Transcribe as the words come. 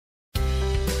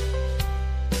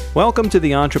Welcome to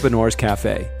the Entrepreneur's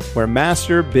Cafe, where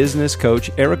master business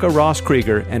coach Erica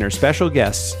Ross-Krieger and her special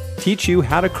guests teach you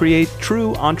how to create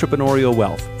true entrepreneurial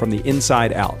wealth from the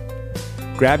inside out.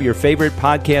 Grab your favorite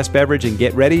podcast beverage and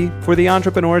get ready for the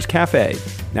Entrepreneur's Cafe.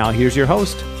 Now here's your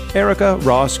host, Erica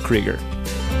Ross-Krieger.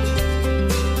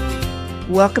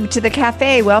 Welcome to the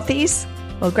cafe, wealthies.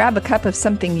 Well, grab a cup of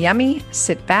something yummy,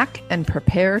 sit back, and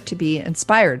prepare to be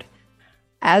inspired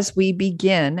as we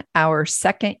begin our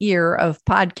second year of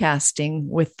podcasting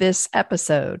with this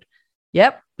episode.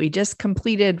 Yep, we just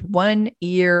completed 1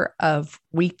 year of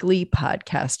weekly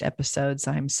podcast episodes.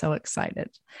 I'm so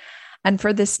excited. And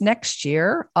for this next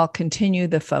year, I'll continue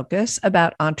the focus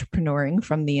about entrepreneuring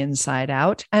from the inside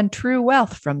out and true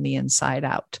wealth from the inside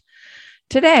out.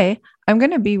 Today, I'm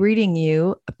going to be reading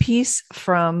you a piece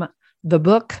from the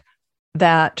book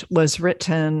that was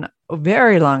written a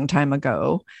very long time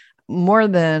ago, more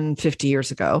than 50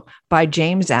 years ago, by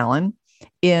James Allen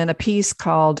in a piece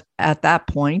called, at that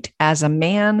point, As a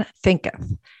Man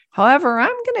Thinketh. However, I'm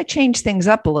going to change things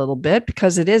up a little bit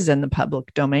because it is in the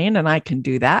public domain and I can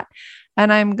do that.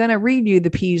 And I'm going to read you the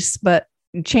piece, but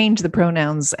change the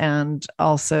pronouns and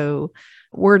also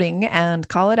wording and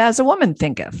call it As a Woman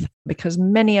Thinketh, because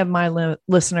many of my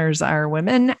listeners are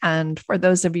women. And for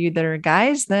those of you that are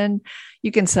guys, then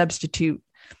you can substitute,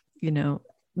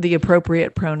 the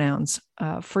appropriate pronouns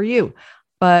for you.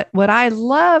 But what I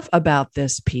love about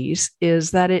this piece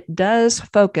is that it does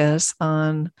focus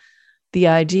on the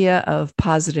idea of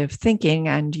positive thinking.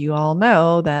 And you all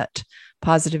know that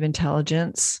positive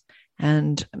intelligence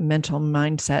and mental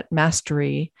mindset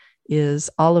mastery is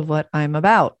all of what I'm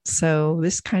about. So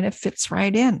this kind of fits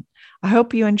right in. I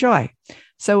hope you enjoy.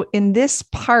 So in this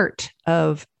part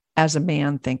of As a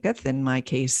Man Thinketh, in my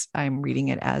case, I'm reading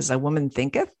it As a Woman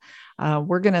Thinketh.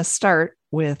 We're going to start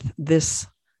with this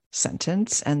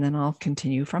sentence, and then I'll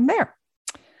continue from there.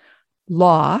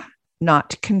 Law,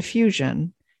 not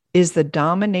confusion, is the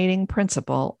dominating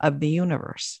principle of the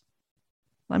universe.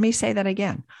 Let me say that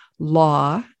again.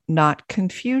 Law, not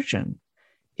confusion,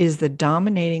 is the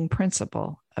dominating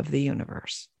principle of the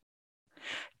universe.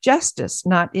 Justice,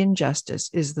 not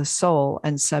injustice, is the soul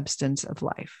and substance of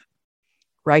life.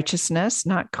 Righteousness,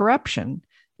 not corruption,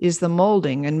 is the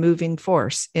molding and moving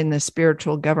force in the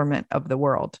spiritual government of the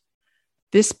world.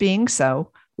 This being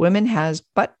so, woman has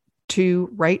but to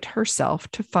right herself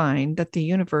to find that the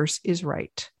universe is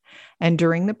right. And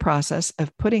during the process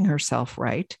of putting herself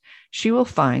right, she will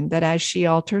find that as she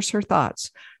alters her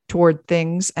thoughts toward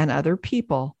things and other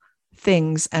people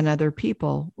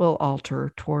will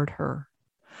alter toward her.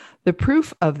 The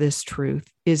proof of this truth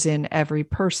is in every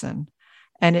person,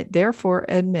 and it therefore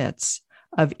admits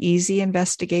of easy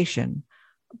investigation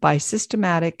by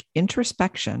systematic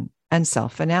introspection and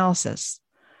self-analysis.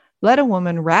 Let a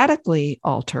woman radically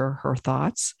alter her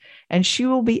thoughts, and she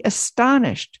will be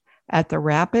astonished at the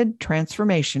rapid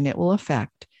transformation it will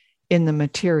effect in the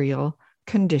material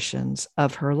conditions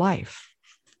of her life.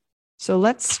 So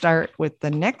let's start with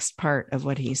the next part of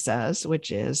what he says,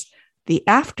 which is the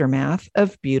aftermath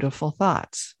of beautiful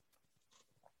thoughts.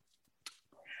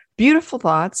 Beautiful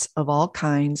thoughts of all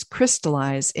kinds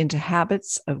crystallize into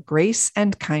habits of grace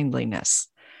and kindliness,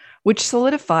 which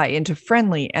solidify into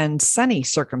friendly and sunny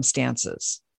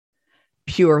circumstances.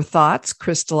 Pure thoughts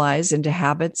crystallize into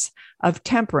habits of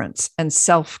temperance and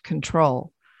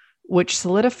self-control, which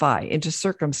solidify into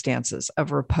circumstances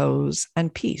of repose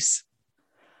and peace.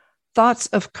 Thoughts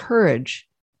of courage,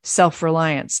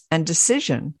 self-reliance, and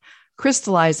decision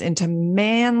crystallize into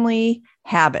manly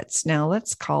habits. Now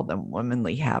let's call them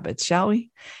womanly habits, shall we?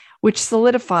 Which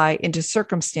solidify into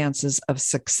circumstances of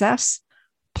success,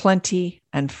 plenty,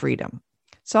 and freedom.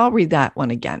 So I'll read that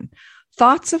one again.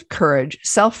 Thoughts of courage,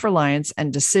 self-reliance,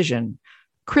 and decision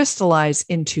crystallize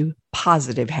into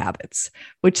positive habits,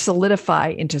 which solidify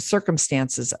into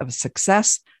circumstances of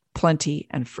success, plenty,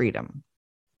 and freedom.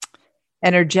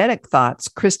 Energetic thoughts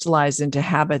crystallize into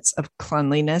habits of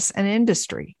cleanliness and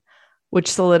industry, which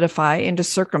solidify into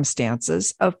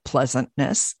circumstances of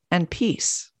pleasantness and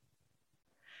peace.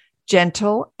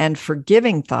 Gentle and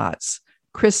forgiving thoughts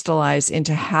crystallize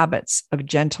into habits of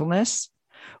gentleness,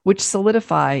 which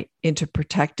solidify into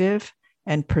protective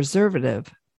and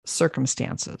preservative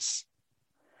circumstances.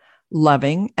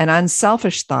 Loving and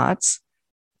unselfish thoughts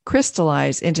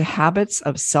crystallize into habits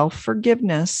of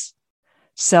self-forgiveness,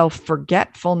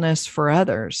 self-forgetfulness for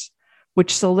others,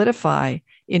 which solidify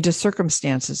into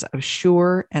circumstances of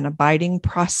sure and abiding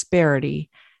prosperity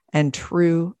and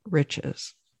true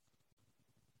riches.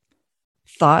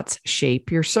 Thoughts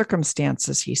shape your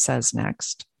circumstances, he says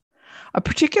next. A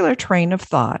particular train of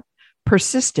thought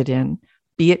persisted in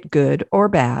be it good or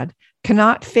bad,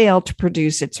 cannot fail to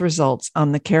produce its results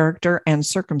on the character and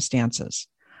circumstances.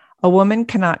 A woman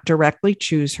cannot directly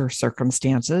choose her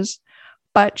circumstances,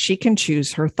 but she can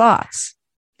choose her thoughts.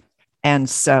 And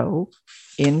so,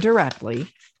 indirectly,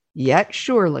 yet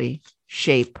surely,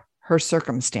 shape her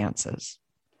circumstances.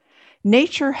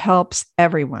 Nature helps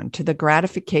everyone to the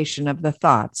gratification of the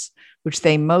thoughts which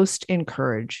they most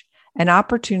encourage, and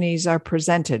opportunities are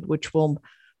presented which will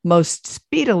most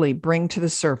speedily bring to the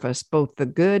surface both the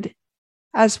good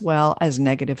as well as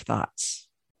negative thoughts.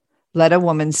 Let a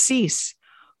woman cease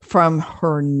from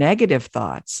her negative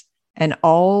thoughts, and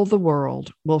all the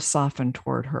world will soften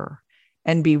toward her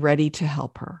and be ready to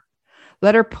help her.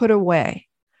 Let her put away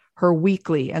her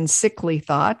weakly and sickly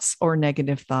thoughts or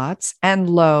negative thoughts, and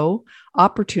lo,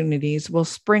 opportunities will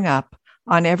spring up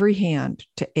on every hand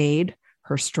to aid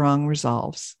her strong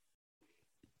resolves.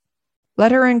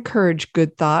 Let her encourage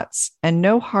good thoughts, and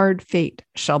no hard fate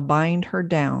shall bind her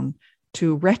down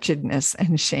to wretchedness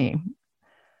and shame.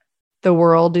 The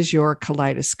world is your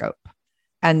kaleidoscope,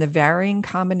 and the varying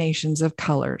combinations of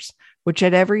colors, which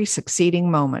at every succeeding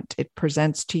moment it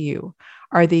presents to you,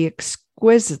 are the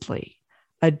exquisitely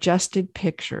adjusted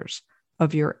pictures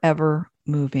of your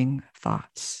ever-moving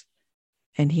thoughts.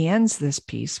 And he ends this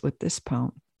piece with this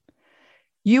poem.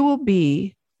 You will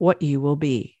be what you will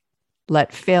be.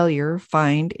 Let failure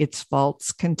find its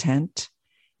faults content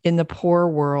in the poor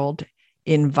world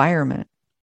environment,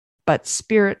 but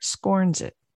spirit scorns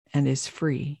it and is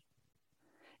free.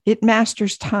 It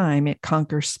masters time, it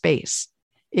conquers space.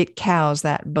 It cows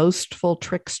that boastful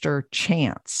trickster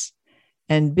chance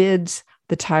and bids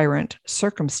the tyrant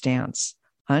circumstance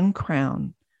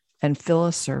uncrown and fill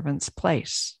a servant's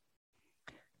place.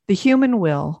 The human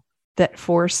will, that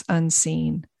force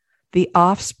unseen, the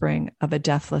offspring of a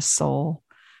deathless soul,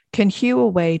 can hew a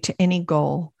way to any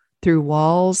goal through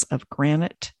walls of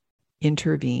granite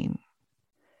intervene.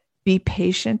 Be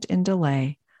patient in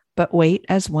delay, but wait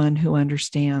as one who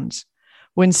understands.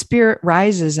 When spirit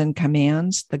rises and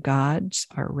commands, the gods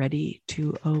are ready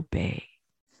to obey.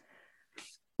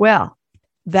 Well,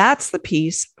 that's the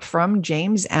piece from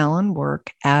James Allen's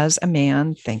work, As a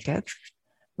Man Thinketh.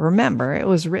 Remember, it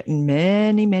was written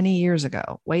many, many years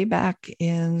ago, way back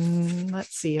in,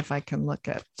 let's see if I can look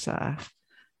at the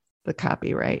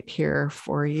copyright here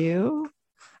for you.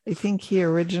 I think he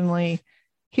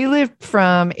lived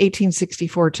from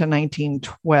 1864 to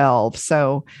 1912.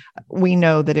 So we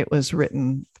know that it was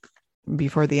written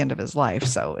before the end of his life.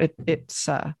 So it's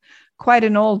quite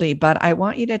an oldie, but I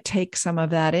want you to take some of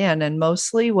that in. And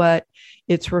mostly what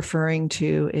it's referring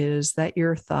to is that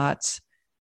your thoughts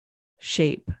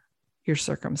shape your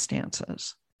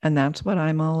circumstances. And that's what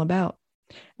I'm all about.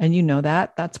 And you know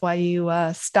that. That's why you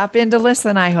stop in to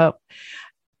listen, I hope.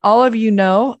 All of you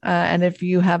know, and if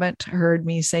you haven't heard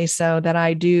me say so, that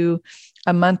I do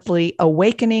a monthly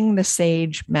Awakening the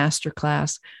Sage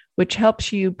masterclass, which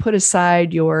helps you put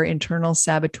aside your internal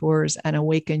saboteurs and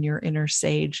awaken your inner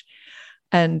sage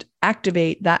and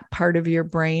activate that part of your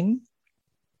brain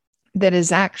that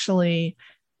is actually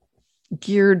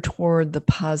geared toward the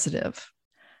positive,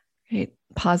 right?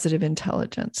 Positive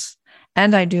intelligence.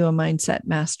 And I do a mindset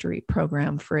mastery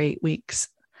program for 8 weeks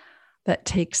that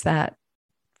takes that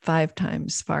 5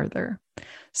 times farther.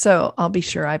 So I'll be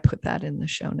sure I put that in the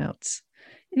show notes.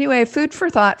 Anyway, food for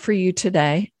thought for you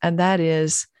today, and that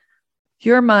is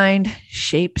your mind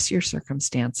shapes your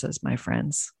circumstances, my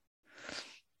friends.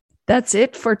 That's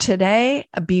it for today.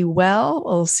 Be well.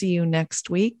 We'll see you next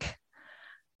week.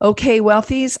 Okay,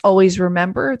 wealthies, always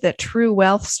remember that true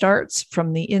wealth starts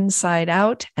from the inside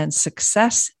out, and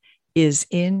success is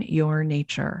in your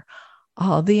nature.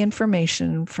 All the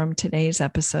information from today's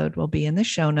episode will be in the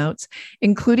show notes,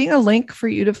 including a link for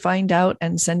you to find out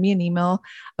and send me an email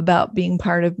about being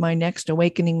part of my next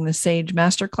Awakening the Sage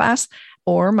masterclass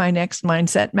or my next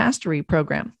Mindset Mastery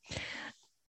program.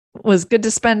 It was good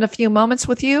to spend a few moments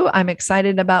with you. I'm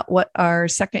excited about what our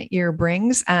second year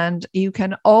brings, and you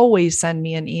can always send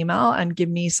me an email and give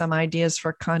me some ideas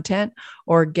for content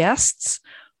or guests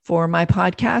for my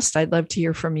podcast. I'd love to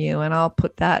hear from you, and I'll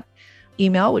put that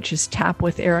email, which is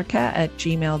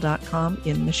tapwitherica@gmail.com,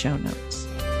 in the show notes.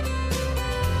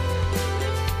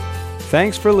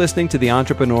 Thanks for listening to the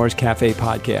Entrepreneurs Cafe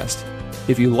podcast.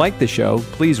 If you like the show,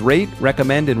 please rate,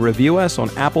 recommend, and review us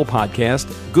on Apple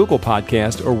Podcast, Google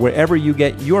Podcast, or wherever you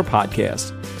get your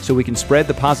podcasts, so we can spread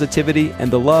the positivity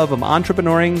and the love of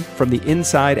entrepreneuring from the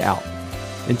inside out.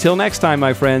 Until next time,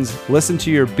 my friends, listen to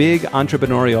your big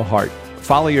entrepreneurial heart.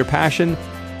 Follow your passion,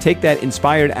 take that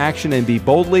inspired action, and be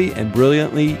boldly and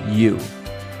brilliantly you.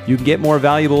 You can get more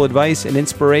valuable advice and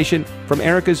inspiration from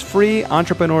Erica's free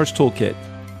Entrepreneur's Toolkit.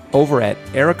 over at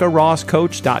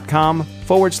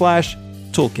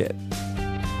ericarosscoach.com/toolkit.